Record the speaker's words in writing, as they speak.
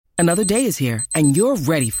Another day is here, and you're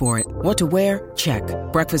ready for it. What to wear? Check.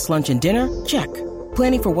 Breakfast, lunch, and dinner? Check.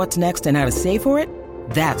 Planning for what's next and how to save for it?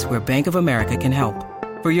 That's where Bank of America can help.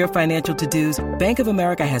 For your financial to-dos, Bank of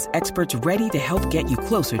America has experts ready to help get you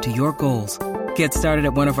closer to your goals. Get started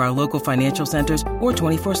at one of our local financial centers or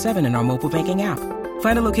 24/7 in our mobile banking app.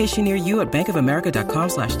 Find a location near you at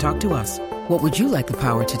bankofamerica.com/talktous. What would you like the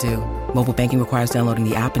power to do? Mobile banking requires downloading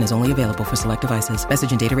the app and is only available for select devices.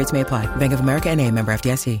 Message and data rates may apply. Bank of America N.A., member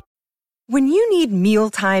FDIC. When you need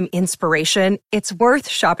mealtime inspiration, it's worth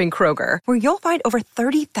shopping Kroger, where you'll find over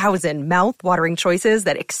 30,000 mouth-watering choices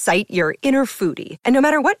that excite your inner foodie. And no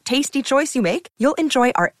matter what tasty choice you make, you'll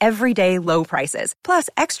enjoy our everyday low prices, plus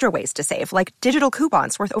extra ways to save, like digital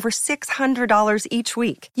coupons worth over $600 each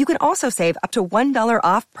week. You can also save up to $1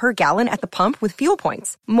 off per gallon at the pump with fuel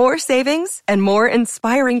points. More savings and more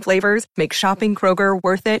inspiring flavors make shopping Kroger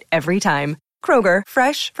worth it every time. Kroger,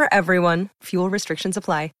 fresh for everyone. Fuel restrictions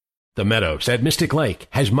apply. The Meadows at Mystic Lake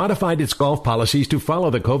has modified its golf policies to follow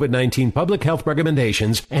the COVID-19 public health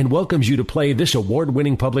recommendations and welcomes you to play this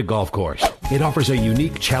award-winning public golf course. It offers a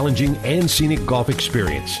unique, challenging, and scenic golf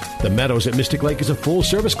experience. The Meadows at Mystic Lake is a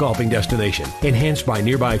full-service golfing destination, enhanced by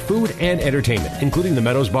nearby food and entertainment, including the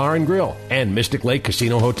Meadows Bar and Grill and Mystic Lake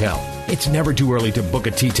Casino Hotel. It's never too early to book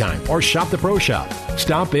a tee time or shop the pro shop.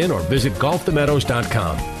 Stop in or visit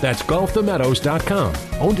golfthemeadows.com. That's golfthemeadows.com.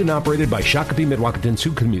 Owned and operated by Shakopee Mdewakanton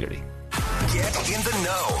Sioux Community. Get in the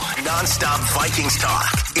know. Non-stop Vikings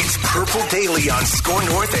talk. It's Purple Daily on Score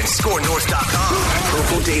North and ScoreNorth.com.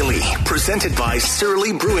 Purple Daily, presented by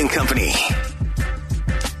Surly Brewing Company.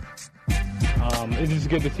 It's just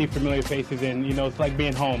good to see familiar faces, and, it's like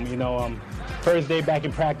being home. First day back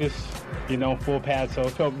in practice, full pad, so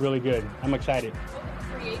it felt really good. I'm excited.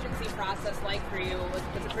 Free agency process like for you? Was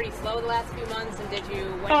it pretty slow the last few months, and did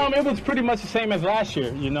you? It was pretty much the same as last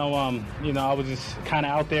year. I was just kind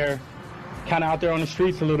of out there on the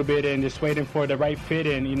streets a little bit and just waiting for the right fit.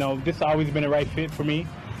 And this has always been a right fit for me.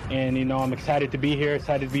 And I'm excited to be here,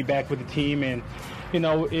 excited to be back with the team. And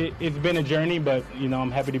it's been a journey, but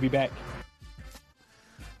I'm happy to be back.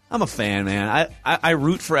 I'm a fan, man. I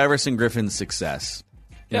root for Everson Griffen's success.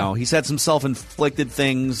 He's had some self-inflicted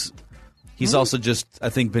things. He's also just, I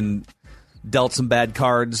think, been dealt some bad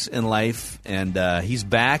cards in life, and he's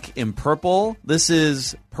back in purple. This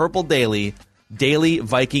is Purple Daily, daily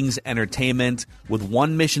Vikings entertainment with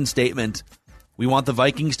one mission statement. We want the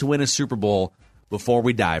Vikings to win a Super Bowl before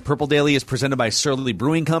we die. Purple Daily is presented by Surly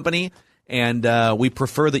Brewing Company, and we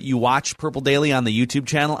prefer that you watch Purple Daily on the YouTube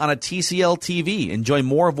channel on a TCL TV. Enjoy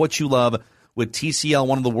more of what you love with TCL,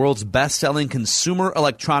 one of the world's best-selling consumer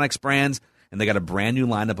electronics brands. And they got a brand new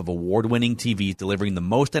lineup of award-winning TVs delivering the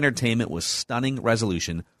most entertainment with stunning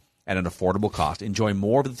resolution at an affordable cost. Enjoy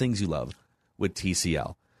more of the things you love with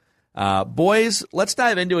TCL. Boys, let's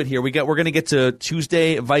dive into it here. We're going to get to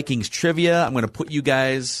Tuesday Vikings trivia. I'm going to put you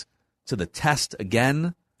guys to the test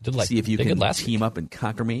again. See if you can team up and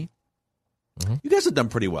conquer me. Mm-hmm. You guys have done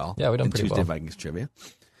pretty well. Yeah, we've done pretty Tuesday well. Vikings trivia.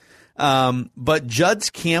 But Judd's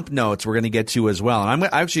camp notes we're going to get to as well. And I'm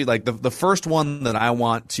actually the first one that I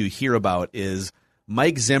want to hear about is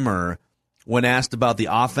Mike Zimmer when asked about the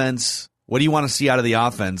offense. What do you want to see out of the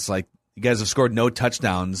offense? Like, you guys have scored no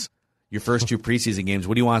touchdowns your first two preseason games.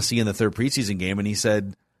 What do you want to see in the third preseason game? And he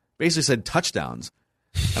basically said touchdowns.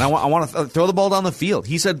 And I want to throw the ball down the field.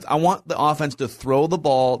 He said, I want the offense to throw the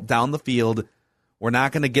ball down the field. We're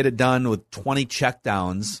not going to get it done with 20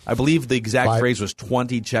 checkdowns. I believe the exact phrase was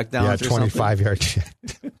 20 checkdowns. Yeah, 25-yard check.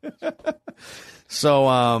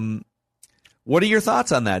 So, what are your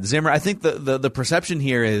thoughts on that, Zimmer? I think the perception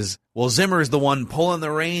here is, well, Zimmer is the one pulling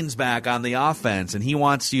the reins back on the offense, and he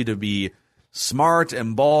wants you to be smart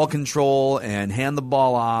and ball control and hand the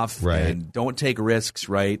ball off and don't take risks,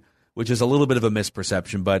 right? Which is a little bit of a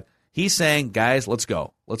misperception, but he's saying, guys, let's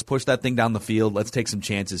go. Let's push that thing down the field. Let's take some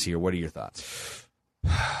chances here. What are your thoughts?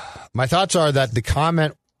 My thoughts are that the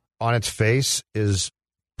comment on its face is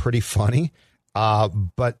pretty funny,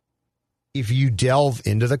 but if you delve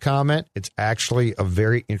into the comment, it's actually a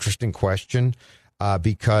very interesting question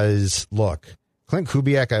because, look, Clint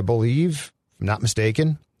Kubiak, I believe, if I'm not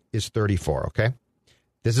mistaken, is 34, okay?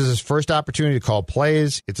 This is his first opportunity to call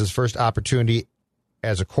plays. It's his first opportunity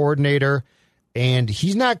as a coordinator, and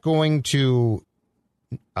he's not going to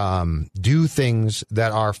do things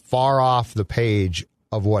that are far off the page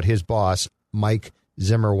of what his boss, Mike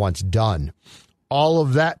Zimmer, wants done. All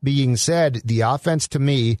of that being said, the offense to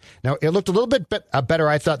me, now it looked a little bit better,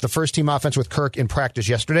 I thought, the first team offense with Kirk in practice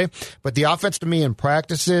yesterday, but the offense to me in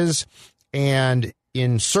practices and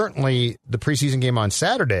in certainly the preseason game on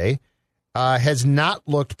Saturday has not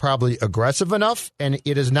looked probably aggressive enough, and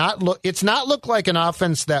it's not looked like an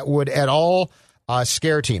offense that would at all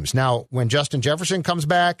scare teams. Now, when Justin Jefferson comes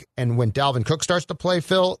back and when Dalvin Cook starts to play,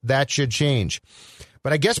 Phil, that should change.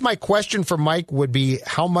 But I guess my question for Mike would be,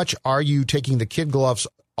 how much are you taking the kid gloves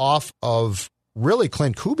off of really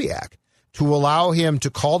Clint Kubiak to allow him to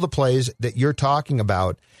call the plays that you're talking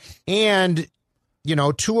about? And, you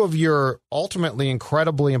know, two of your ultimately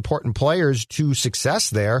incredibly important players to success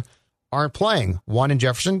there aren't playing. One in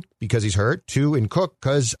Jefferson because he's hurt. Two in Cook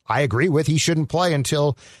because I agree with he shouldn't play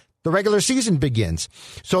until the regular season begins.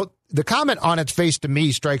 So the comment on its face to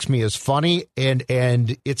me strikes me as funny, and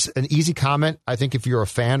it's an easy comment, I think, if you're a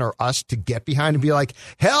fan or us to get behind and be like,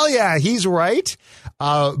 hell yeah, he's right.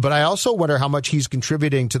 But I also wonder how much he's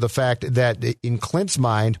contributing to the fact that in Clint's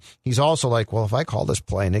mind, he's also like, well, if I call this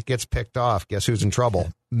play and it gets picked off, guess who's in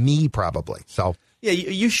trouble? Me, probably. So yeah,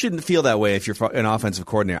 you shouldn't feel that way if you're an offensive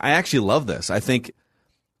coordinator. I actually love this. I think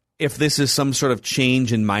if this is some sort of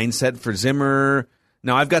change in mindset for Zimmer.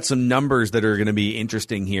 Now, I've got some numbers that are going to be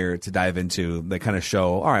interesting here to dive into that kind of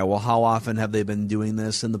show, all right, well, how often have they been doing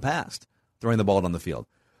this in the past, throwing the ball down the field?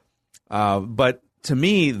 But to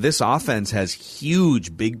me, this offense has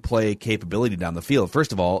huge big play capability down the field.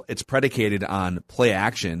 First of all, it's predicated on play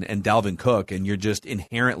action and Dalvin Cook, and you're just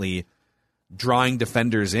inherently drawing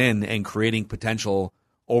defenders in and creating potential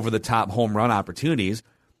over-the-top home run opportunities.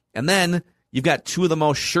 And then you've got two of the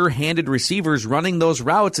most sure-handed receivers running those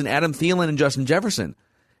routes in Adam Thielen and Justin Jefferson.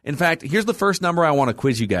 In fact, here's the first number I want to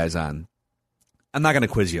quiz you guys on. I'm not going to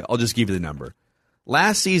quiz you. I'll just give you the number.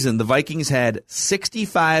 Last season, the Vikings had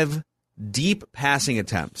 65 deep passing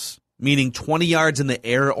attempts, meaning 20 yards in the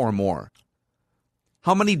air or more.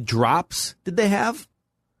 How many drops did they have?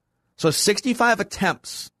 So 65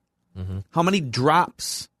 attempts. Mm-hmm. How many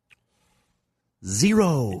drops?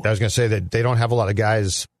 0. I was going to say that they don't have a lot of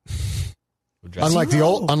guys. Unlike the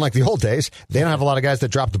old days, they don't have a lot of guys that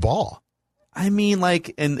drop the ball. I mean,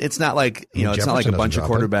 and it's not like, it's not like a bunch of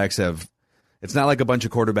quarterbacks have. It's not like a bunch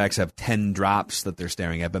of quarterbacks have 10 drops that they're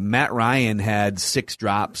staring at. But Matt Ryan had 6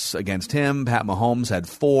 drops against him. Pat Mahomes had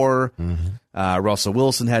 4. Mm-hmm. Russell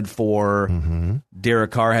Wilson had 4. Mm-hmm.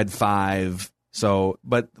 Derek Carr had 5. So,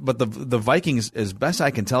 but the Vikings, as best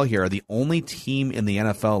I can tell here, are the only team in the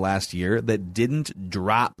NFL last year that didn't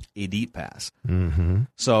drop a deep pass. Mm-hmm.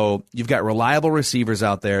 So you've got reliable receivers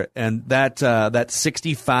out there, and that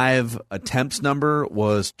 65 attempts number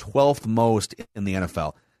was 12th most in the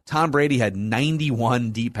NFL. Tom Brady had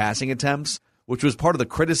 91 deep passing attempts, which was part of the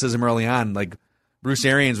criticism early on. Like Bruce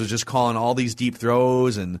Arians was just calling all these deep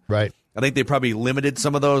throws, and right. I think they probably limited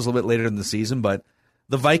some of those a little bit later in the season, but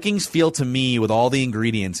the Vikings feel to me, with all the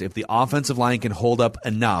ingredients, if the offensive line can hold up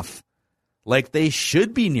enough, like they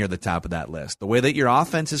should be near the top of that list. The way that your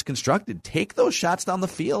offense is constructed, take those shots down the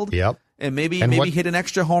field, yep, and maybe hit an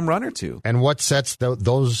extra home run or two. And what sets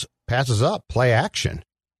those passes up? Play action,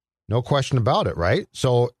 no question about it, right?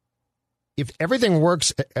 So if everything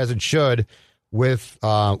works as it should with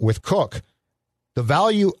Cook, the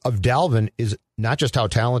value of Dalvin is not just how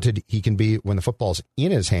talented he can be when the football's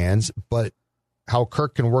in his hands, but how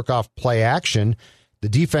Kirk can work off play action. The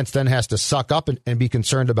defense then has to suck up and be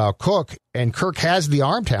concerned about Cook, and Kirk has the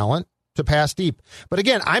arm talent to pass deep. But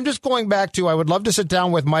again, I'm just going back to, I would love to sit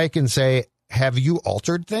down with Mike and say, have you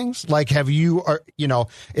altered things? Like, have you,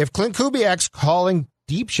 if Clint Kubiak's calling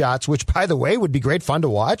deep shots, which by the way would be great fun to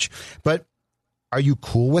watch, but are you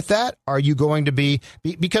cool with that? Are you going to be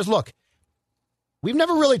because look, we've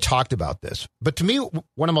never really talked about this, but to me,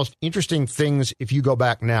 one of the most interesting things, if you go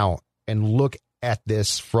back now and look at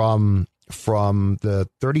this from the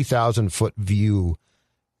 30,000-foot view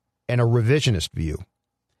and a revisionist view.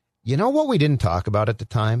 You know what we didn't talk about at the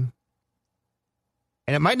time?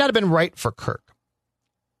 And it might not have been right for Kirk,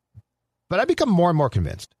 but I've become more and more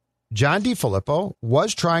convinced. John DeFilippo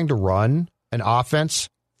was trying to run an offense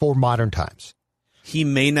for modern times. He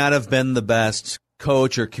may not have been the best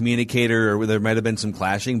coach or communicator, or there might have been some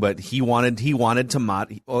clashing, but he wanted to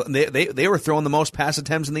they were throwing the most pass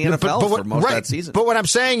attempts in the NFL for most of that season. But what I'm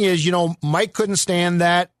saying is, Mike couldn't stand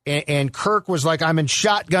that, and Kirk was like, I'm in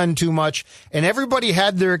shotgun too much, and everybody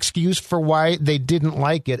had their excuse for why they didn't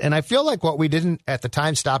like it. And I feel like what we didn't at the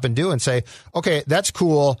time stop and do and say, okay, that's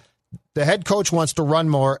cool. The head coach wants to run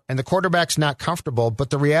more, and the quarterback's not comfortable.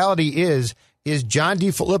 But the reality is John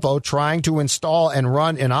DeFilippo trying to install and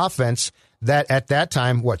run an offense that at that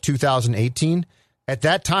time, 2018, at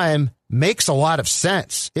that time makes a lot of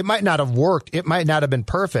sense. It might not have worked. It might not have been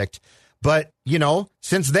perfect. But,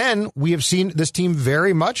 since then, we have seen this team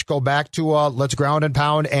very much go back to let's ground and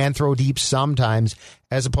pound and throw deep sometimes,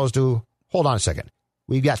 as opposed to, hold on a second.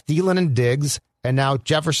 We've got Thielen and Diggs and now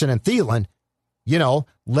Jefferson and Thielen,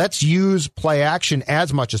 let's use play action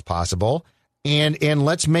as much as possible. And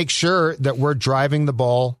let's make sure that we're driving the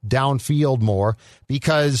ball downfield more,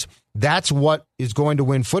 because that's what is going to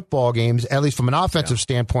win football games, at least from an offensive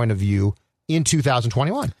standpoint of view, in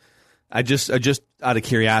 2021. I just out of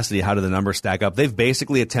curiosity, how do the numbers stack up? They've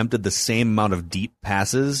basically attempted the same amount of deep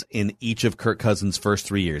passes in each of Kirk Cousins' first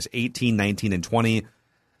 3 years, 18, 19, and 20,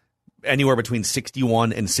 anywhere between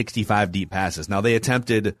 61 and 65 deep passes. Now, they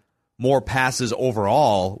attempted more passes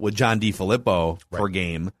overall with John DeFilippo per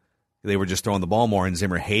game. They were just throwing the ball more, and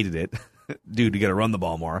Zimmer hated it. Dude, you got to run the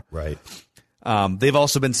ball more. Right. They've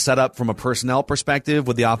also been set up from a personnel perspective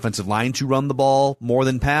with the offensive line to run the ball more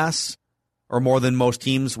than pass, or more than most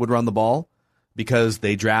teams would run the ball, because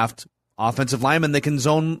they draft offensive linemen that can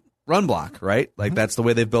zone run block, right? Like, that's the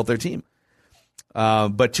way they've built their team.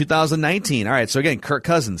 But 2019, all right, so again, Kirk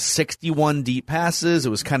Cousins, 61 deep passes. It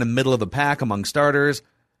was kind of middle of the pack among starters.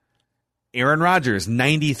 Aaron Rodgers,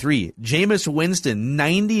 93. Jameis Winston,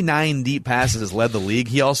 99 deep passes, led the league.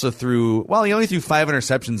 He also he only threw 5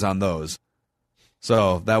 interceptions on those.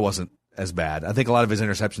 So that wasn't as bad. I think a lot of his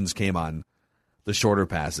interceptions came on the shorter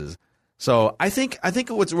passes. So I think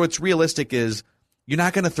what's realistic is you're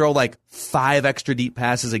not going to throw like 5 extra deep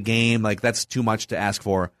passes a game. Like, that's too much to ask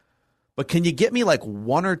for. But can you get me like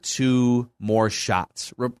 1 or 2 more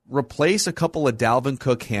shots? Replace a couple of Dalvin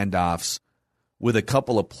Cook handoffs with a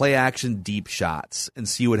couple of play action deep shots and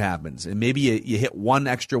see what happens. And maybe you hit 1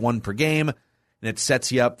 extra one per game, and it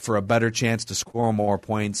sets you up for a better chance to score more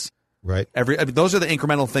points. Right. Those are the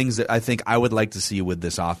incremental things that I think I would like to see with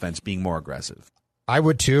this offense being more aggressive. I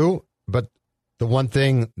would too, but the one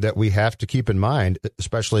thing that we have to keep in mind,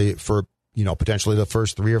 especially for potentially the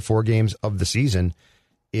first 3 or 4 games of the season,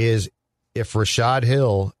 is if Rashad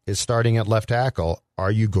Hill is starting at left tackle, are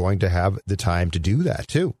you going to have the time to do that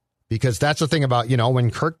too? Because that's the thing about,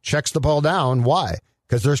 when Kirk checks the ball down, why?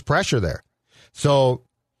 Because there's pressure there. So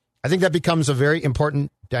I think that becomes a very important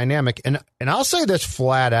dynamic. And I'll say this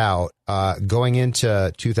flat out going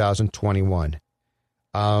into 2021.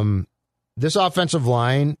 This offensive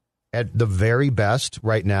line at the very best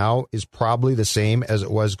right now is probably the same as it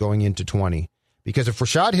was going into 20. Because if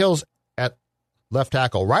Rashad Hill's at left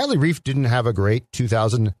tackle, Riley Reiff didn't have a great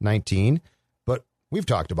 2019, but we've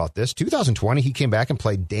talked about this. 2020, he came back and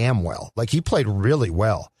played damn well. Like, he played really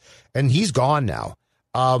well. And he's gone now.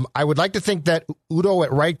 I would like to think that Udo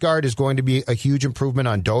at right guard is going to be a huge improvement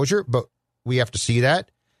on Dozier, but we have to see that.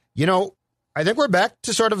 I think we're back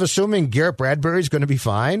to sort of assuming Garrett Bradbury is going to be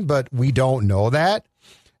fine, but we don't know that.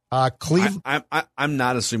 I'm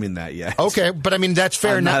not assuming that yet. Okay, but I mean, that's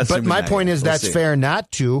fair. But my point is that's fair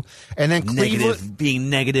not to. And then Cleveland being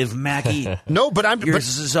negative, Mackie. No, but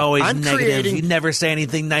yours is always negative. You never say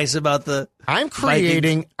anything nice about the. I'm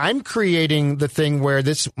creating the thing where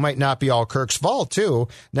this might not be all Kirk's fault too.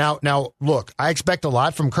 Now, look, I expect a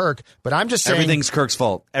lot from Kirk, but I'm just saying everything's Kirk's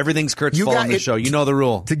fault. Everything's Kirk's fault on the show. You know the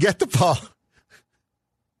rule. To get the ball,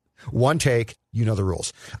 one take. You know the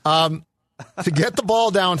rules. To get the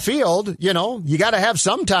ball downfield, you got to have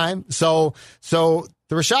some time. So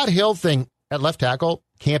the Rashad Hill thing at left tackle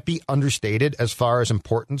can't be understated as far as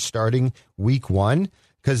importance starting week 1,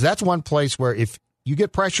 because that's one place where if you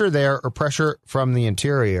get pressure there or pressure from the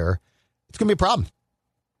interior, it's going to be a problem.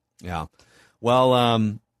 Yeah.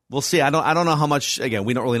 Well, we'll see. I don't know how much. Again,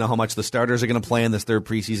 we don't really know how much the starters are going to play in this third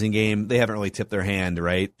preseason game. They haven't really tipped their hand,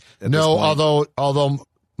 right? No, although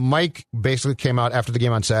Mike basically came out after the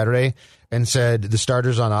game on Saturday and said the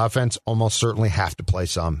starters on offense almost certainly have to play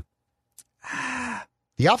some.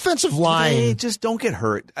 The offensive line... They just don't get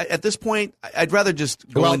hurt. At this point, I'd rather just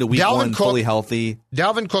go into week 1 fully healthy.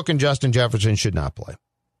 Dalvin Cook and Justin Jefferson should not play.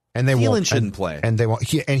 And they Thielen shouldn't play. And they won't.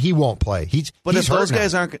 He won't play. But if those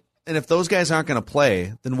guys aren't going to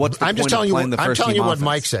play, then what's the point of playing the first team offense? I'm telling you what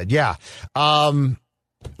Mike said, yeah.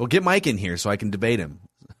 Well, get Mike in here so I can debate him.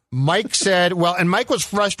 Mike said, and Mike was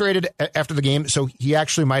frustrated after the game, so he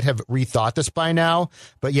actually might have rethought this by now.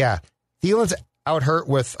 But yeah, Thielen's out hurt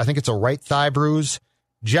with, I think it's a right thigh bruise.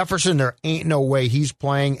 Jefferson, there ain't no way he's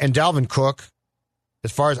playing. And Dalvin Cook,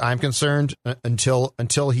 as far as I'm concerned, until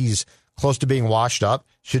he's close to being washed up,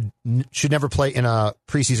 should never play in a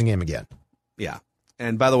preseason game again. Yeah.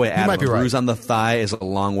 And by the way, Adam, a bruise on the thigh is a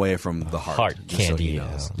long way from the heart. Heart candy.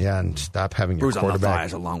 So yeah, and stop having your bruise quarterback. On the thigh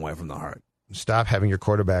is a long way from the heart. Stop having your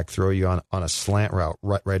quarterback throw you on a slant route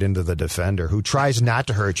right into the defender who tries not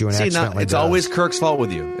to hurt you and accidentally it's does. Always Kirk's fault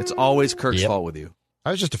with you. It's always Kirk's fault with you.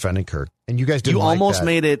 I was just defending Kirk, and you guys didn't. You almost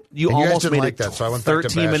made it. You almost made it. That, so I went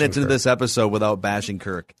 13 minutes into this episode without bashing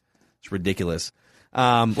Kirk. It's ridiculous.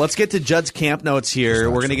 Let's get to Judd's camp notes here.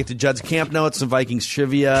 We're going to get to Judd's camp notes, some Vikings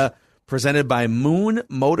trivia, presented by Moon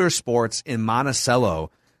Motorsports in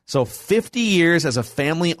Monticello. So 50 years as a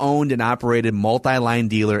family-owned and operated multi-line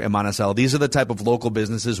dealer in Monticello. These are the type of local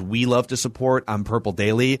businesses we love to support on Purple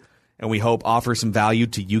Daily, and we hope offer some value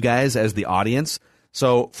to you guys as the audience.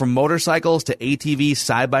 So from motorcycles to ATVs,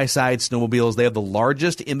 side-by-side snowmobiles, they have the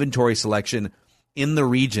largest inventory selection in the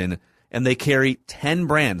region, and they carry 10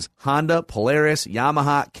 brands: Honda, Polaris,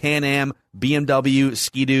 Yamaha, Can-Am, BMW,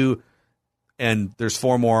 Ski-Doo, and there's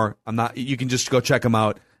 4 more. You can just go check them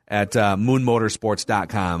out at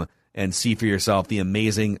moonmotorsports.com and see for yourself the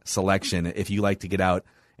amazing selection if you like to get out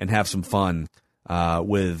and have some fun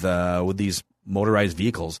with these motorized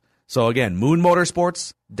vehicles. So again,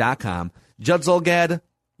 moonmotorsports.com. Judd Zulgad,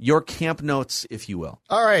 your camp notes, if you will.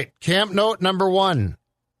 All right, camp note number 1.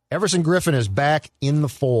 Everson Griffen is back in the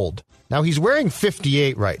fold. Now, he's wearing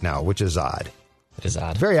 58 right now, which is odd. It is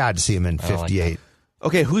odd. Very odd to see him in 58.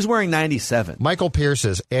 Okay, who's wearing 97? Michael Pierce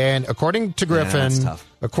is. And according to Griffen, that's tough.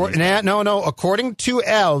 According to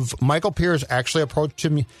Ev, Michael Pierce actually approached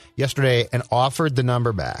him yesterday and offered the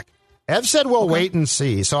number back. Ev said, we'll wait and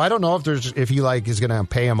see. So I don't know if he is going to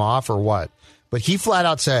pay him off or what. But he flat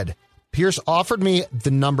out said, Pierce offered me the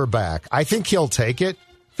number back. I think he'll take it.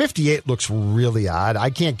 58 looks really odd. I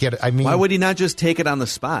can't get it. I mean, why would he not just take it on the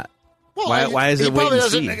spot? Well, why is it wait and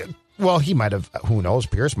see? Well, he might have. Who knows?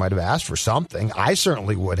 Pierce might have asked for something. I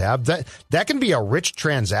certainly would have. That can be a rich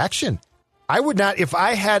transaction. I would not, if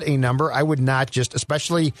I had a number, I would not just,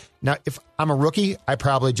 especially now, if I'm a rookie, I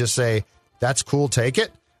probably just say, that's cool, take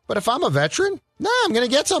it. But if I'm a veteran, I'm going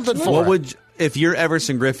to get something for it. If you're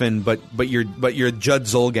Everson Griffen, but you're Judd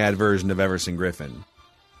Zulgad version of Everson Griffen,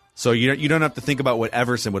 so you don't have to think about what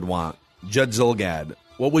Everson would want. Judd Zulgad,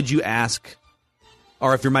 what would you ask?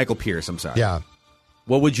 Or if you're Michael Pierce, I'm sorry. Yeah.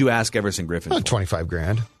 What would you ask Everson Griffen?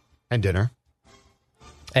 $25,000 and dinner.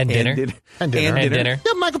 And dinner. And dinner.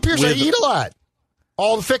 Yeah, Michael Pierce, I eat a lot.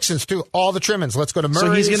 All the fixings, too. All the trimmings. Let's go to Murray's.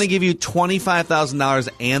 So he's going to give you $25,000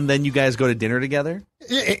 and then you guys go to dinner together?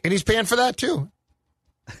 Yeah, and he's paying for that, too.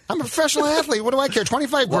 I'm a professional athlete. What do I care?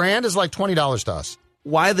 $25,000 is like $20 to us.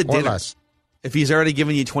 Why the dinner? Or less. If he's already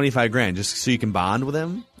given you $25,000, just so you can bond with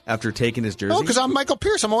him after taking his jersey? No, because I'm Michael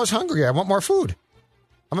Pierce. I'm always hungry. I want more food.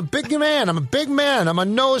 I'm a big man. I'm a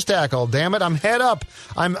nose tackle. Damn it. I'm head up.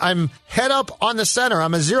 I'm head up on the center.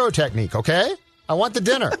 I'm a zero technique, okay? I want the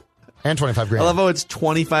dinner. And $25,000. I love how it's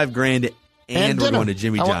 $25,000 and we're going to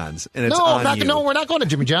Jimmy John's. And it's on you. No, we're not going to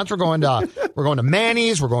Jimmy John's. We're going to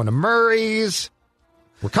Manny's. We're going to Murray's.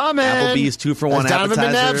 We're coming. Applebee's 2-for-1 As Donovan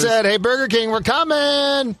McNabb said, hey, Burger King, we're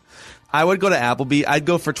coming. I would go to Applebee's. I'd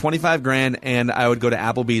go for $25,000, and I would go to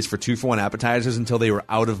Applebee's for 2-for-1 appetizers until they were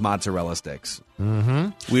out of mozzarella sticks.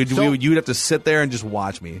 Mm-hmm. You'd have to sit there and just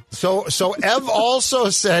watch me. So Ev also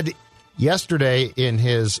said yesterday in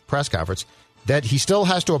his press conference that he still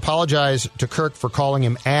has to apologize to Kirk for calling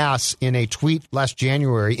him ass in a tweet last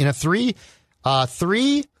January, in a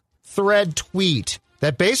three-thread tweet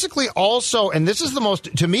that basically also, and this is the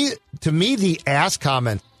most, to me, the ass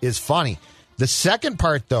comment is funny. The second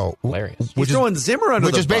part, though, hilarious. He's throwing Zimmer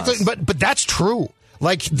under the bus. But that's true.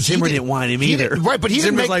 Like Zimmer didn't want him either. Right, but he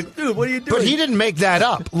Zimmer's didn't make, like, dude, what are you doing? But he didn't make that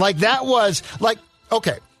up. Like that was like,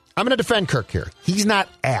 okay, I'm going to defend Kirk here. He's not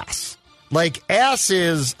ass. Like ass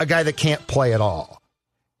is a guy that can't play at all.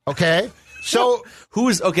 Okay, so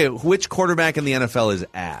which quarterback in the NFL is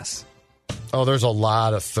ass? Oh, there's a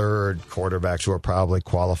lot of third quarterbacks who are probably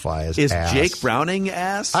qualify as Is ass. Jake Browning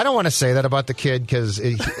ass? I don't want to say that about the kid because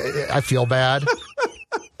I feel bad.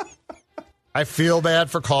 I feel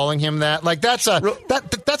bad for calling him that. Like that's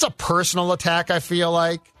a personal attack. I feel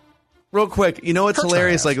like. Real quick, you know what's Kirk's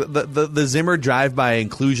hilarious? Like the Zimmer drive-by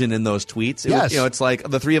inclusion in those tweets. Yes. It's like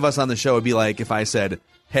the three of us on the show would be like if I said,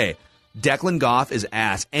 "Hey, Declan Goff is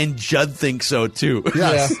ass," and Judd thinks so too.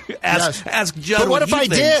 Yes. Ask Judd. But what if I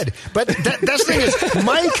thinks. did? But that's the thing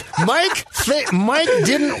is, Mike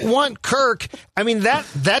didn't want Kirk. I mean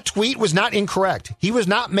that tweet was not incorrect. He was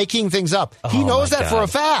not making things up. He knows that for a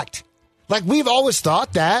fact. Like we've always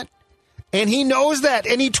thought that. And he knows that,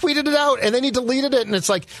 and he tweeted it out, and then he deleted it, and it's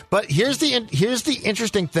like. But here's the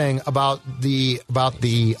interesting thing about the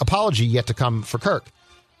apology yet to come for Kirk.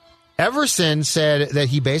 Everson said that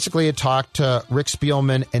he basically had talked to Rick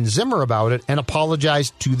Spielman and Zimmer about it and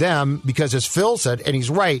apologized to them because, as Phil said, and he's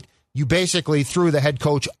right, you basically threw the head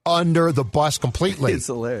coach under the bus completely. It's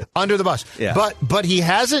hilarious. Under the bus. Yeah. But he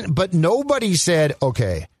hasn't. But nobody said,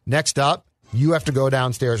 okay, next up. You have to go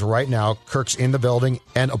downstairs right now. Kirk's in the building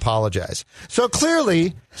and apologize. So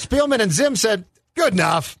clearly, Spielman and Zim said, good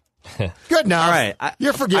enough. Good enough. All right.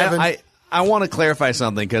 You're forgiven. I want to clarify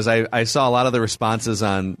something because I saw a lot of the responses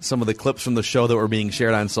on some of the clips from the show that were being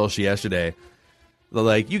shared on social yesterday. They're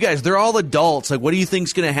like, you guys, they're all adults. Like, what do you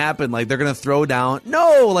think's going to happen? Like, they're going to throw down?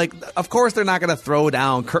 No, like, of course they're not going to throw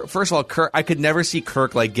down. First of all, Kirk, I could never see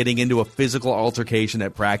Kirk, like, getting into a physical altercation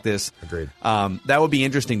at practice. Agreed. That would be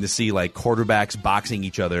interesting to see, like, quarterbacks boxing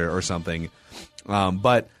each other or something.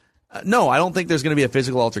 But no, I don't think there's going to be a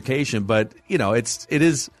physical altercation. But, you know, it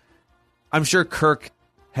is. I'm sure Kirk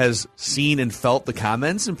has seen and felt the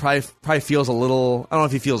comments and probably feels a little. I don't know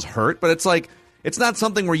if he feels hurt, but it's like. It's not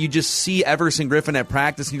something where you just see Everson Griffen at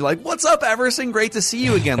practice and you're like, "What's up, Everson? Great to see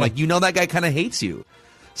you again." Like, you know that guy kind of hates you.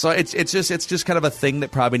 So it's just kind of a thing that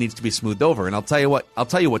probably needs to be smoothed over. And I'll tell you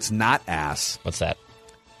what's not ass. What's that?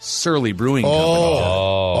 Surly Brewing Company.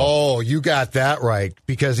 Oh, you got that right,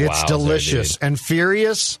 because it's delicious. Dude. And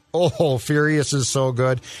Furious, Furious is so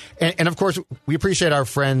good. And of course, we appreciate our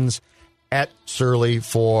friends at Surly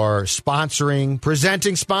for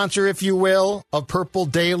presenting sponsor, if you will, of Purple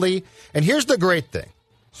Daily. And here's the great thing.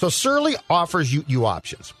 So Surly offers you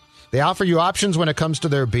options. They offer you options when it comes to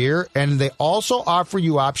their beer, and they also offer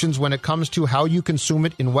you options when it comes to how you consume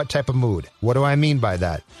it in what type of mood. What do I mean by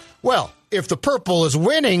that? Well, if the Purple is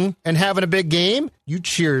winning and having a big game, you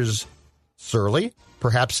cheers Surly,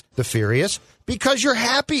 perhaps the Furious, because you're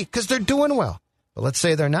happy, because they're doing well. But let's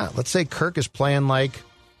say they're not. Let's say Kirk is playing like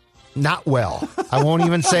not well. I won't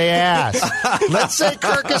even say ass. Let's say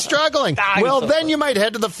Kirk is struggling. Well, then you might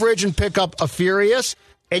head to the fridge and pick up a Furious,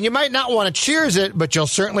 and you might not want to cheers it, but you'll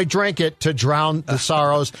certainly drink it to drown the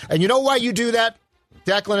sorrows. And you know why you do that,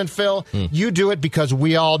 Declan and Phil? You do it because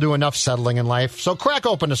we all do enough settling in life. So crack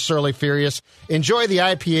open a Surly Furious. Enjoy the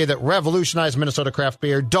IPA that revolutionized Minnesota craft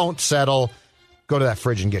beer. Don't settle. Go to that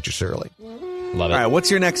fridge and get your Surly. Love it. All right, what's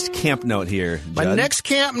your next camp note here, Judd? My next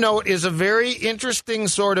camp note is a very interesting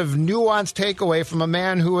sort of nuanced takeaway from a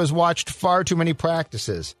man who has watched far too many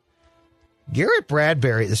practices. Garrett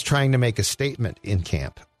Bradbury is trying to make a statement in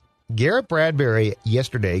camp. Garrett Bradbury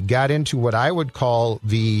yesterday got into what I would call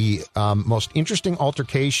the most interesting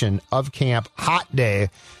altercation of camp, hot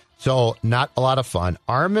day, so not a lot of fun.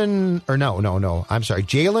 Jalen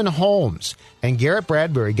Holmes and Garrett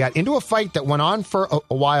Bradbury got into a fight that went on for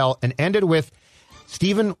a while and ended with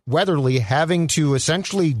Stephen Weatherly having to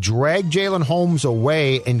essentially drag Jalen Holmes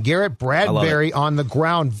away and Garrett Bradbury on the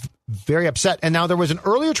ground, very upset. And now there was an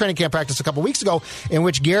earlier training camp practice a couple weeks ago in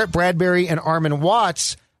which Garrett Bradbury and Armin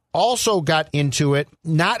Watts also got into it,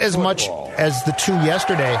 not as much as the two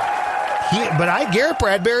yesterday. Garrett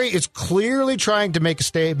Bradbury is clearly trying to make a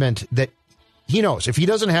statement that he knows if he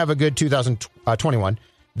doesn't have a good 2021,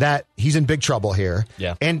 that he's in big trouble here.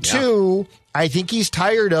 Yeah. And two, I think he's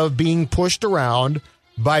tired of being pushed around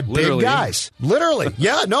by big guys. Literally.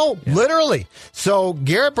 Literally. So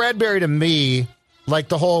Garrett Bradbury, to me, like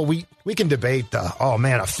the whole, we can debate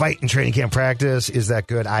a fight in training camp practice, is that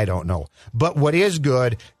good? I don't know. But what is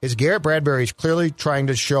good is Garrett Bradbury is clearly trying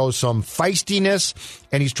to show some feistiness,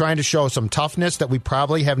 and he's trying to show some toughness that we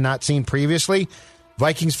probably have not seen previously.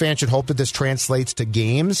 Vikings fans should hope that this translates to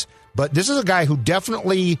games. But this is a guy who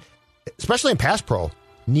definitely, especially in pass pro,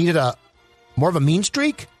 needed more of a mean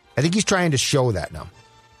streak. I think he's trying to show that now.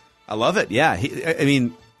 I love it. Yeah.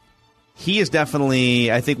 He is definitely,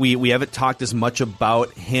 I think we haven't talked as much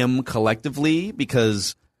about him collectively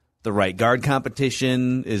because the right guard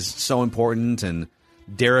competition is so important, and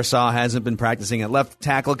Darisaw hasn't been practicing at left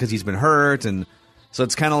tackle because he's been hurt, and so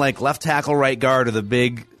it's kind of like left tackle, right guard are the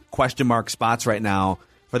big question mark spots right now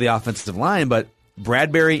for the offensive line. But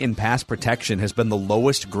Bradbury in pass protection has been the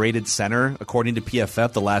lowest graded center according to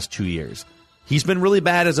PFF the last 2 years. He's been really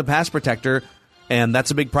bad as a pass protector, and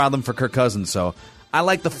that's a big problem for Kirk Cousins. So I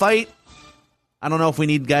like the fight. I don't know if we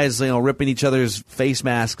need guys, ripping each other's face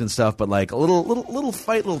masks and stuff, but like a little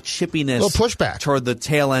fight, little chippiness, little pushback toward the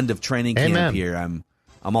tail end of training camp here.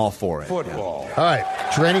 I'm all for it. Football. Yeah. All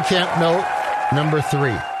right, training camp note number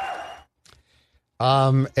 3.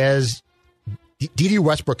 As D.D.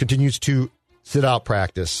 Westbrook continues to sit out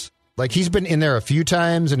practice, like he's been in there a few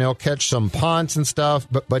times and he'll catch some punts and stuff,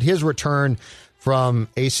 but his return from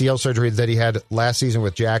ACL surgery that he had last season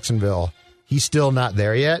with Jacksonville, he's still not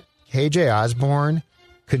there yet. KJ Osborne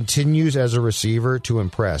continues as a receiver to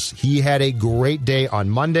impress. He had a great day on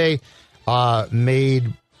Monday,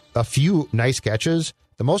 made a few nice catches.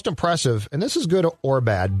 The most impressive, and this is good or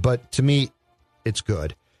bad, but to me, it's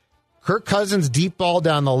good. Kirk Cousins deep ball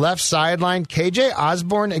down the left sideline. KJ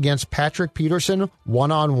Osborne against Patrick Peterson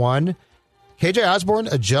one-on-one. KJ Osborne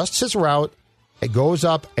adjusts his route, it goes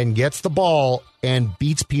up and gets the ball and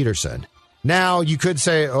beats Peterson. Now, you could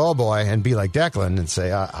say, oh, boy, and be like Declan and say,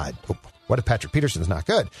 what if Patrick Peterson's not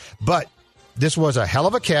good? But this was a hell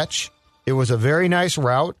of a catch. It was a very nice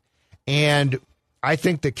route. And I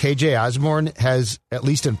think that KJ Osborne has, at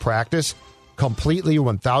least in practice, completely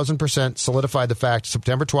 1,000% solidified the fact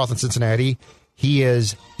September 12th in Cincinnati, he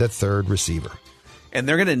is the third receiver. And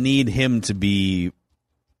they're going to need him to be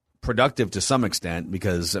productive to some extent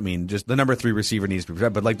because, just the number 3 receiver needs to be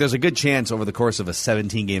protected. But, there's a good chance over the course of a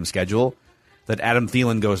 17-game schedule that Adam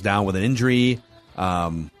Thielen goes down with an injury.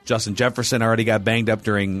 Justin Jefferson already got banged up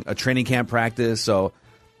during a training camp practice. So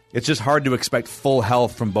it's just hard to expect full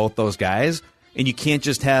health from both those guys. And you can't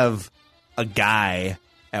just have a guy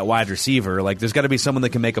at wide receiver. There's got to be someone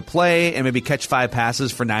that can make a play and maybe catch 5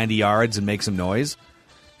 passes for 90 yards and make some noise.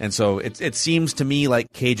 And so it seems to me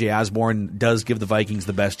like KJ Osborne does give the Vikings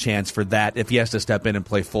the best chance for that if he has to step in and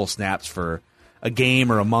play full snaps for a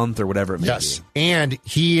game or a month or whatever it may be. And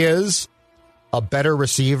he is a better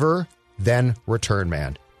receiver than return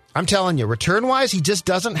man. I'm telling you, return-wise, he just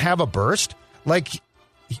doesn't have a burst.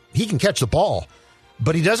 He can catch the ball,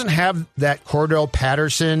 but he doesn't have that Cordell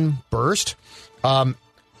Patterson burst.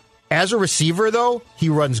 As a receiver, though, he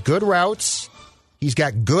runs good routes. He's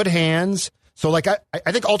got good hands. So, I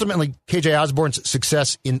think ultimately KJ Osborne's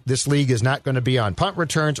success in this league is not going to be on punt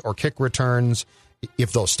returns or kick returns,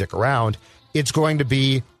 if those stick around. It's going to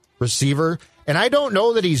be receiver. And I don't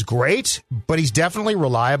know that he's great, but he's definitely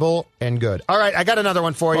reliable and good. All right, I got another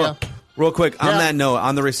one for you. Real quick, on that note,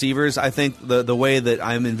 on the receivers, I think the way that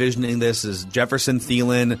I'm envisioning this is Jefferson,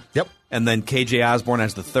 Thielen, and then KJ Osborne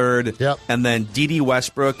as the third, and then D.D.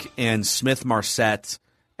 Westbrook and Smith Marset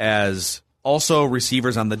as also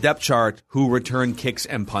receivers on the depth chart who return kicks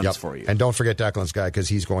and punts for you. And don't forget Declan's guy because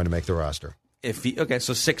he's going to make the roster.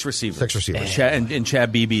 So 6 receivers. 6 receivers. And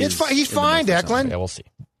Chad Beebe is he's fine, Declan. Yeah, we'll see.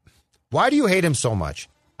 Why do you hate him so much?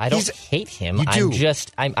 I don't hate him. You do.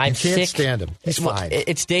 I'm you can't sick. Stand him. He's fine.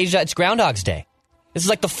 It's Groundhog's Day. This is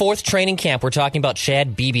like the 4th training camp. We're talking about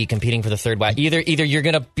Chad Beebe competing for the third wide. Either you're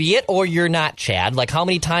going to be it or you're not, Chad. How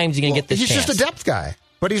many times are you going to get this he's chance? He's just a depth guy,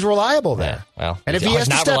 but he's reliable there. Yeah, well, and if he has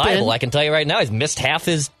not to step reliable, in, I can tell you right now, he's missed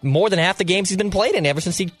more than half the games he's been played in ever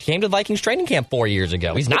since he came to the Vikings training camp 4 years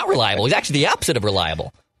ago. He's not reliable. He's actually the opposite of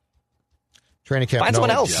reliable. Training camp. Find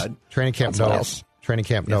someone else. Training camp. Training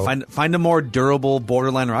camp note. Find a more durable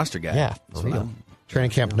borderline roster guy. Yeah.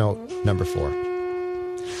 Training camp note number 4.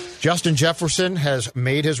 Justin Jefferson has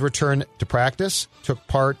made his return to practice, took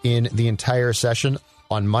part in the entire session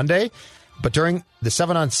on Monday. But during the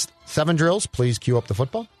 7-on-7 drills, please cue up the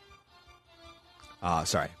football.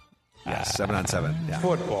 Sorry. Yes, 7-on-7. Yeah.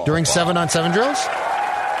 Football. During 7-on-7 drills,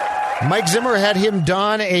 Mike Zimmer had him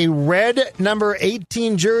don a red number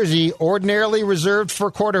 18 jersey ordinarily reserved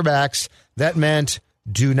for quarterbacks. That meant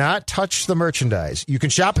do not touch the merchandise. You can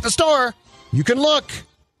shop at the store. You can look.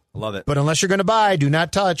 Love it. But unless you're going to buy, do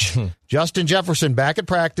not touch. Justin Jefferson back at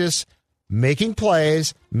practice, making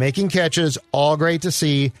plays, making catches, all great to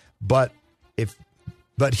see. But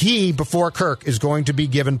he, before Kirk, is going to be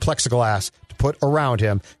given plexiglass to put around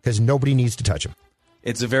him because nobody needs to touch him.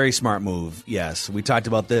 It's a very smart move, yes. We talked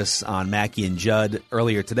about this on Mackey and Judd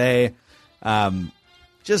earlier today.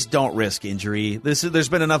 Just don't risk injury. There's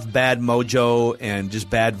been enough bad mojo and just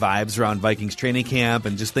bad vibes around Vikings training camp,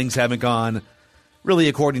 and just things haven't gone really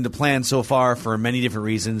according to plan so far for many different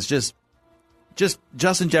reasons. Just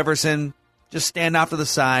Justin Jefferson, just stand off to the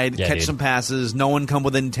side, catch some passes. No one come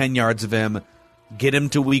within 10 yards of him. Get him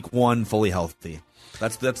to week 1 fully healthy.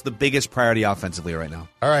 That's the biggest priority offensively right now.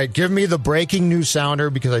 All right, give me the breaking news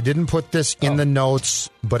sounder because I didn't put this in the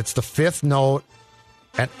notes, but it's the 5th note.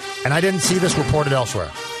 And I didn't see this reported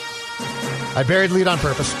elsewhere. I buried lead on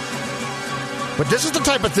purpose. But this is the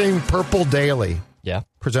type of thing Purple Daily,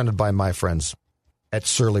 presented by my friends at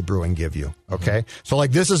Surly Brewing, give you. Okay? So,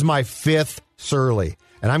 this is my 5th Surly.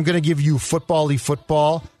 And I'm going to give you football-y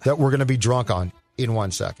football that we're going to be drunk on in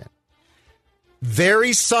 1 second.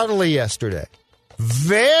 Very subtly yesterday,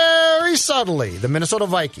 the Minnesota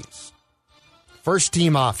Vikings,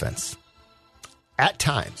 first-team offense, at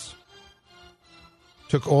times,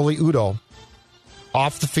 took Oli Udoh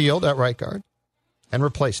off the field at right guard and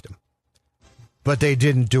replaced him. But they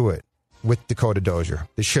didn't do it with Dakota Dozier.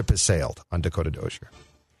 The ship has sailed on Dakota Dozier.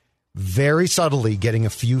 Very subtly getting a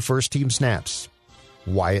few first-team snaps,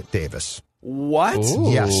 Wyatt Davis. What?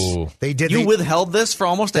 Ooh. Yes. They did. You withheld this for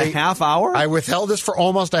almost a half hour? I withheld this for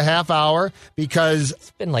almost a half hour because...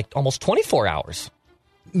 It's been almost 24 hours.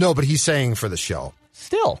 No, but he's saying for the show.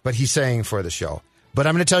 Still. But he's saying for the show. But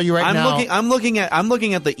I'm going to tell you now. I'm looking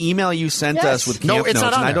at the email you sent us with camp notes,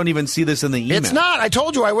 and I don't even see this in the email. It's not. I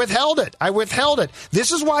told you I withheld it.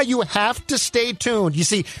 This is why you have to stay tuned. You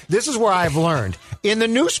see, this is where I've learned. In the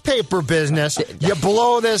newspaper business, you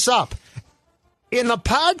blow this up. In the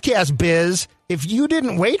podcast biz, if you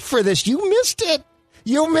didn't wait for this, you missed it.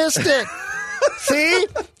 See?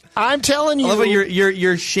 I'm telling you. I love how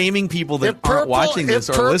you're shaming people that aren't watching this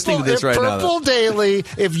or listening to this right now. Purple Daily,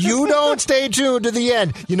 if you don't stay tuned to the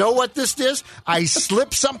end, you know what this is? I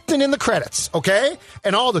slipped something in the credits, okay?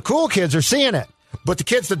 And all the cool kids are seeing it. But the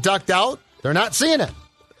kids that ducked out, they're not seeing it.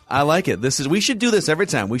 I like it. We should do this every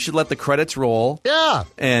time. We should let the credits roll. Yeah.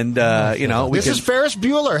 And, this is Ferris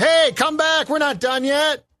Bueller. Hey, come back. We're not done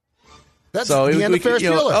yet. That's the end of Ferris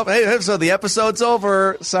Bueller. So the episode's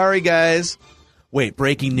over. Sorry, guys. Wait,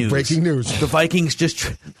 breaking news. The Vikings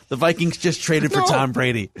just traded for Tom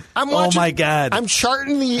Brady. Oh my God. I'm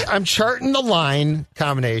charting the line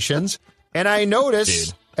combinations, and I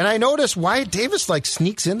notice Wyatt Davis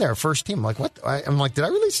sneaks in there first team. I'm like, what? I'm like, did I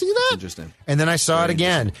really see that? Interesting. And then I saw it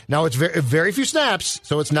again. Now it's very, very few snaps,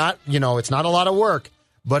 so it's not it's not a lot of work,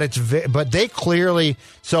 but but they clearly.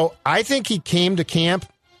 So I think he came to camp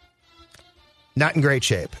not in great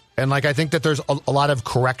shape, and I think that there's a lot of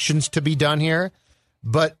corrections to be done here.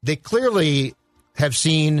 But they clearly have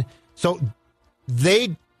seen, so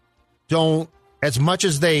they don't, as much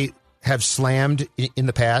as they have slammed in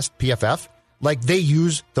the past, PFF, they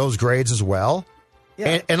use those grades as well.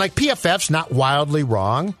 Yeah. And PFF's not wildly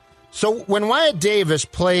wrong. So when Wyatt Davis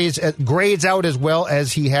grades out as well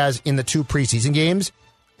as he has in the 2 preseason games,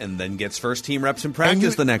 and then gets first team reps in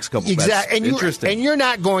practice the next couple. Exactly. Interesting. And you're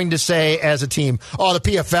not going to say as a team, the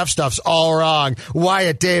PFF stuff's all wrong.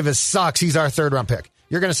 Wyatt Davis sucks. He's our 3rd round pick.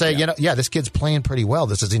 You're going to say, this kid's playing pretty well.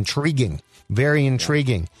 This is intriguing. Very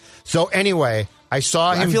intriguing. Yeah. So anyway, I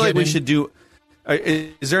saw him. I feel like we should do.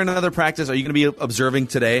 Is there another practice? Are you going to be observing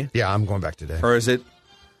today? Yeah, I'm going back today. Or is it?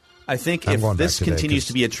 I think if this continues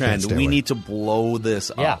to be a trend, we need to blow this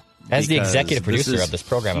up. Yeah. As the executive producer of this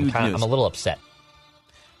program, I'm a little upset.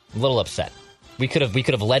 We could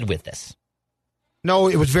have led with this. No,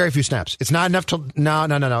 it was very few snaps. It's not enough to. No.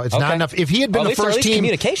 It's not enough. If he had been the first team,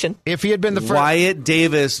 communication. If he had been the first, Wyatt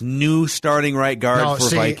Davis, new starting right guard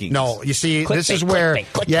for Vikings. No, you see, this is where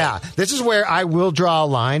I will draw a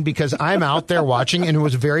line because I'm out there watching, and it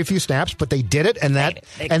was very few snaps, but they did it, and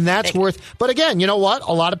that's worth. But again, you know what?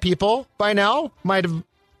 A lot of people by now might have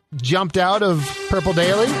jumped out of Purple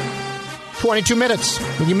Daily. 22 minutes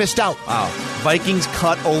when you missed out. Wow. Vikings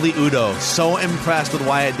cut Oli Udoh. So impressed with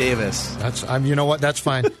Wyatt Davis. You know what? That's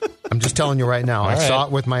fine. I'm just telling you right now. I saw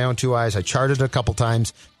it with my own 2 eyes. I charted it a couple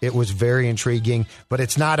times. It was very intriguing, but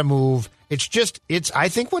it's not a move. I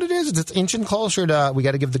think what it is it's inching closer to, we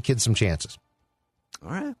got to give the kids some chances. All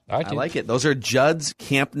right, I like it. Those are Judd's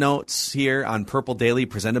camp notes here on Purple Daily,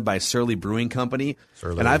 presented by Surly Brewing Company.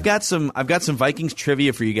 And I've got some Vikings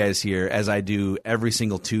trivia for you guys here, as I do every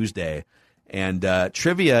single Tuesday. And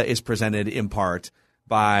trivia is presented in part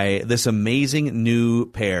by this amazing new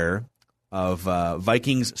pair of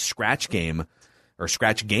Vikings scratch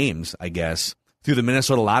games, I guess, through the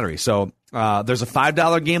Minnesota Lottery. So there's a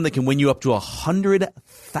 $5 game that can win you up to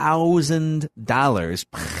 $100,000.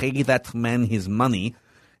 Pay that man his money.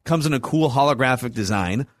 Comes in a cool holographic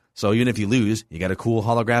design. So even if you lose, you got a cool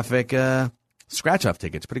holographic scratch-off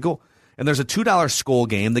ticket. It's pretty cool. And there's a $2 Skull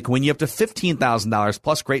game that can win you up to $15,000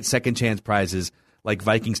 plus great second chance prizes like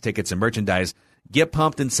Vikings tickets and merchandise. Get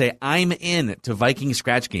pumped and say, I'm in to Viking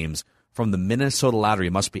scratch games from the Minnesota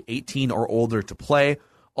Lottery. Must be 18 or older to play.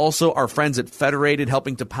 Also, our friends at Federated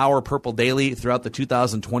helping to power Purple Daily throughout the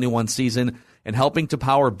 2021 season and helping to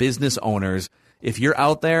power business owners. If you're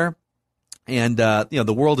out there and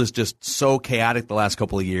the world is just so chaotic the last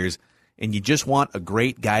couple of years and you just want a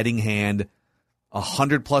great guiding hand,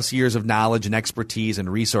 100+ years of knowledge and expertise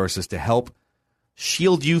and resources to help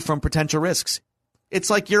shield you from potential risks. It's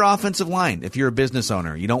like your offensive line. If you're a business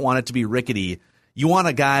owner, you don't want it to be rickety. You want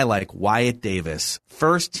a guy like Wyatt Davis,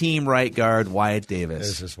 first team right guard Wyatt Davis.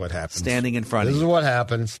 This is what happens. Standing in front of you. This is what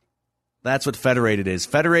happens. That's what Federated is.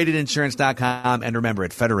 Federatedinsurance.com. And remember,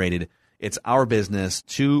 at Federated, it's our business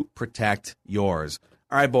to protect yours.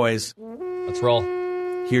 All right, boys. Let's roll.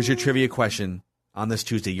 Here's your trivia question on this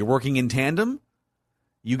Tuesday. You're working in tandem.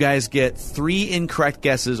 You guys get 3 incorrect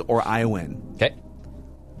guesses or I win. Okay.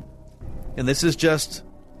 And this is just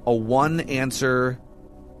a 1-answer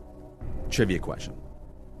trivia question.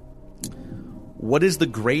 What is the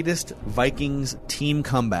greatest Vikings team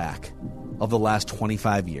comeback of the last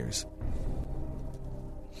 25 years?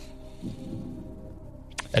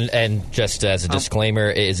 And just as a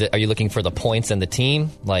disclaimer, are you looking for the points and the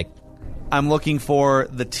team? I'm looking for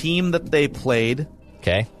the team that they played.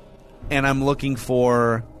 Okay. And I'm looking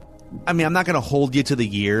for, I'm not going to hold you to the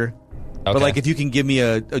year, okay, but if you can give me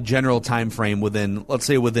a general time frame within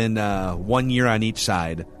 1 year on each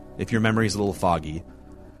side, if your memory's a little foggy.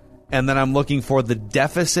 And then I'm looking for the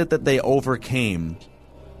deficit that they overcame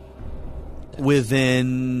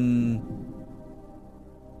within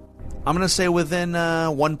I'm going to say within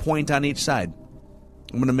 1 point on each side.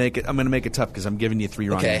 I'm going to make it tough because I'm giving you 3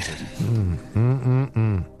 wrong answers.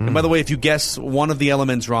 And by the way, if you guess one of the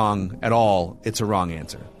elements wrong at all, it's a wrong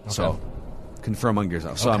answer. Okay. So confirm among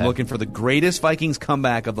yourself. So I'm looking for the greatest Vikings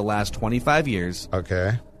comeback of the last 25 years.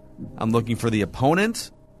 Okay. I'm looking for the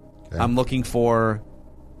opponent. Okay. I'm looking for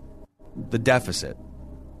the deficit.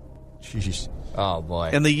 Jeez. Oh boy.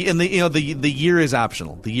 And the year is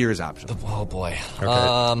optional. The year is optional. Oh boy.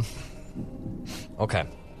 Okay. Okay.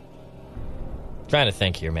 Trying to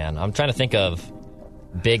think here, man. I'm trying to think of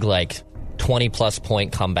big 20-plus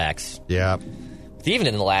point comebacks. Yeah. Even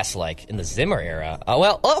in the last in the Zimmer era.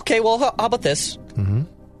 Well, how about this?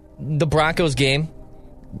 Mm-hmm. The Broncos game,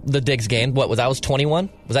 the Diggs game. What was that? Was 21?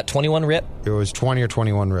 Was that 21 rip? It was 20 or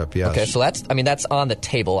 21 rip. Yes. Okay, so that's on the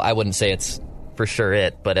table. I wouldn't say it's for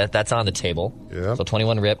sure but that's on the table. Yeah. So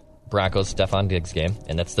 21 rip, Broncos, Stephon Diggs game,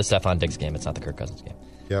 and that's the Stephon Diggs game. It's not the Kirk Cousins game.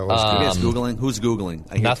 Yeah, it was Googling? Who's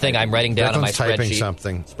Googling? Nothing. I'm writing down on my typing spreadsheet.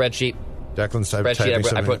 Something. Spreadsheet. Declan's typing I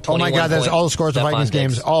something. put Oh my God, that's all the scores of Vikings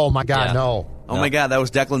Diggs. games. Oh my God, no. Oh my God, that was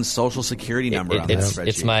Declan's social security number on that spreadsheet.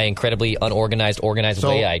 It's my incredibly organized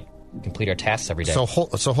way I complete our tasks every day. So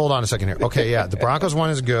hold on a second here. Okay, yeah, the Broncos one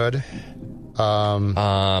is good.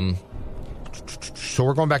 So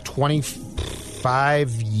we're going back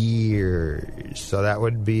 25 years. So that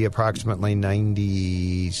would be approximately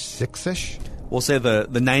 96-ish. We'll say the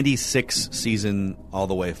 96 season all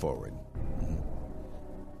the way forward.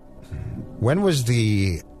 When was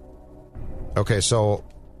the... Okay, so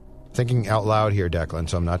thinking out loud here, Declan,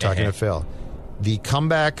 so I'm not talking to Phil. The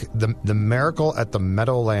comeback, the miracle at the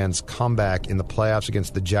Meadowlands comeback in the playoffs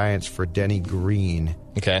against the Giants for Denny Green.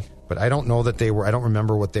 Okay. But I don't know that they were... I don't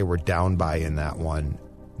remember what they were down by in that one.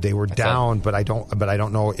 They were down, but I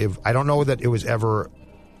don't know that it was ever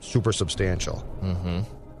super substantial. Mm-hmm.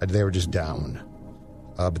 They were just down.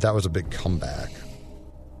 But that was a big comeback.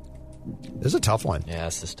 This is a tough one. Yeah,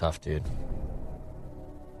 this is tough, dude.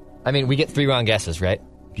 I mean, we get 3 wrong guesses, right?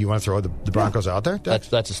 Do you want to throw the Broncos out there? Let's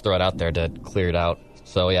just throw it out there to clear it out.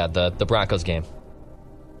 So, yeah, the Broncos game.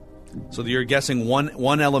 So you're guessing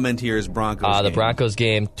one element here is Broncos game. The Broncos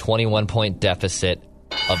game, 21-point deficit.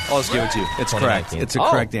 I'll just give it to you. It's correct. It's a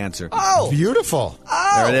correct answer. Oh, beautiful.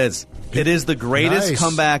 There it is. It is the greatest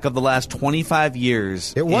comeback of the last 25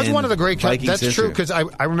 years. It was one of the great comebacks. That's history. true, because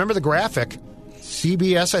I remember the graphic.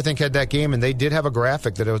 CBS, I think, had that game, and they did have a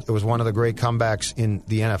graphic that it was one of the great comebacks in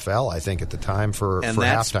the NFL, I think, at the time for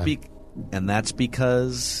halftime. And that's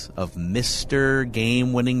because of Mr.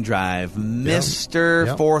 Game-winning drive,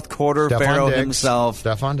 Mr. Fourth Quarter Pharaoh himself.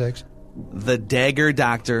 Stephon Diggs. The Dagger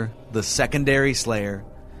Doctor, the secondary slayer.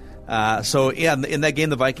 In that game,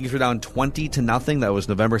 the Vikings were down 20-0. That was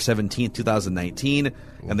November 17th, 2019,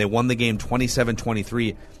 and they won the game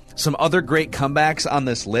 27-23. Some other great comebacks on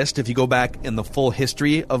this list, if you go back in the full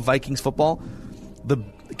history of Vikings football,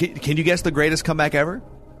 can you guess the greatest comeback ever?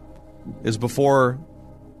 Is before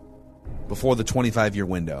the 25-year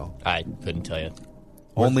window. I couldn't tell you.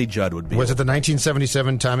 Only Judd would be. Was it the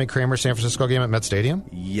 1977 Tommy Kramer San Francisco game at Met Stadium?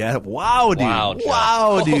 Yeah. Wow, dude.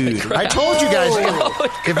 Wow, dude. I told you guys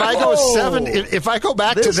if I go if I go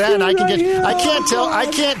back to then, I can get. I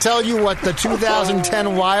can't tell you what the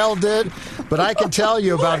 2010 Wild did, but I can tell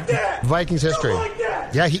you about Vikings history.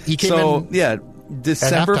 Yeah, he came in. Yeah,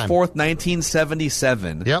 December 4th,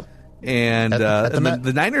 1977. Yep. And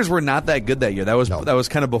the Niners were not that good that year. That was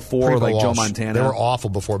kind of before Joe Montana. They were awful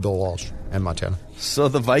before Bill Walsh and Montana. So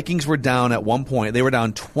the Vikings were down at one point. They were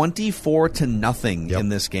down 24-0 in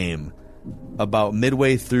this game about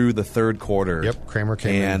midway through the third quarter. Yep, Kramer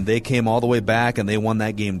came in. And they came all the way back, and they won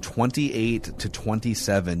that game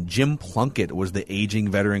 28-27. Jim Plunkett was the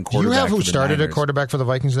aging veteran quarterback. Do you have who for the started Niners. at quarterback for the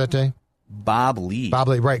Vikings that day? Bob Lee. Bob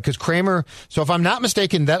Lee, right. Because Kramer, so if I'm not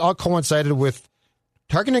mistaken, that all coincided with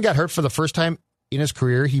Tarkenton got hurt for the first time in his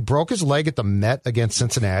career. He broke his leg at the Met against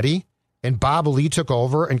Cincinnati, and Bob Lee took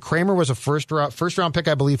over, and Kramer was a first round pick,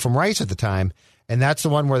 I believe, from Rice at the time, and that's the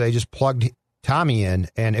one where they just plugged Tommy in,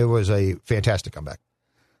 and it was a fantastic comeback.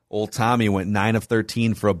 Old Tommy went 9 of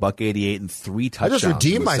 13 for $188 and 3 touchdowns. I just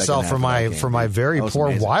redeemed myself for my very poor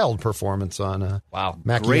amazing. Wild performance on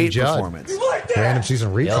Mackey Great and Judd. Performance. Random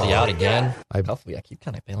season recall. Bailed you out again. Hopefully, I keep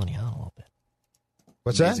kind of bailing you out a little bit.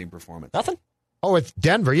 What's Amazing that? performance. Nothing. Oh, it's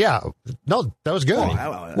Denver. Yeah, no, that was good.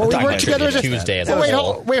 Well, we worked together as a Tuesday. wait,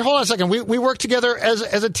 hold on a second. We worked together as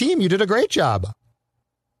a team. You did a great job.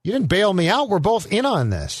 You didn't bail me out. We're both in on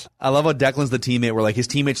this. I love how Declan's the teammate. Where his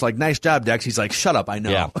teammate's like, "Nice job, Dex." He's like, "Shut up, I know."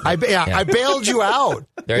 Yeah. I bailed you out.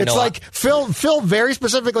 It's like Phil very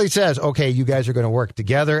specifically says, "Okay, you guys are going to work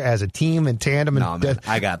together as a team in tandem." No, man,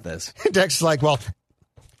 I got this. Dex is like, "Well,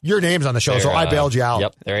 your name's on the show, so I bailed you out.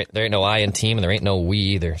 Yep, there ain't no I in team, and there ain't no we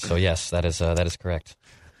either. So yes, that is correct.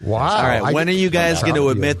 Wow. All right, when are you guys going to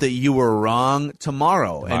admit that you were wrong?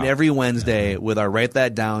 Tomorrow and every Wednesday with our Write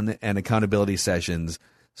That Down and accountability sessions.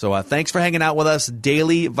 So thanks for hanging out with us.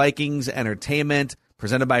 Daily Vikings Entertainment,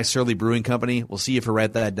 presented by Surly Brewing Company. We'll see you for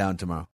Write That Down tomorrow.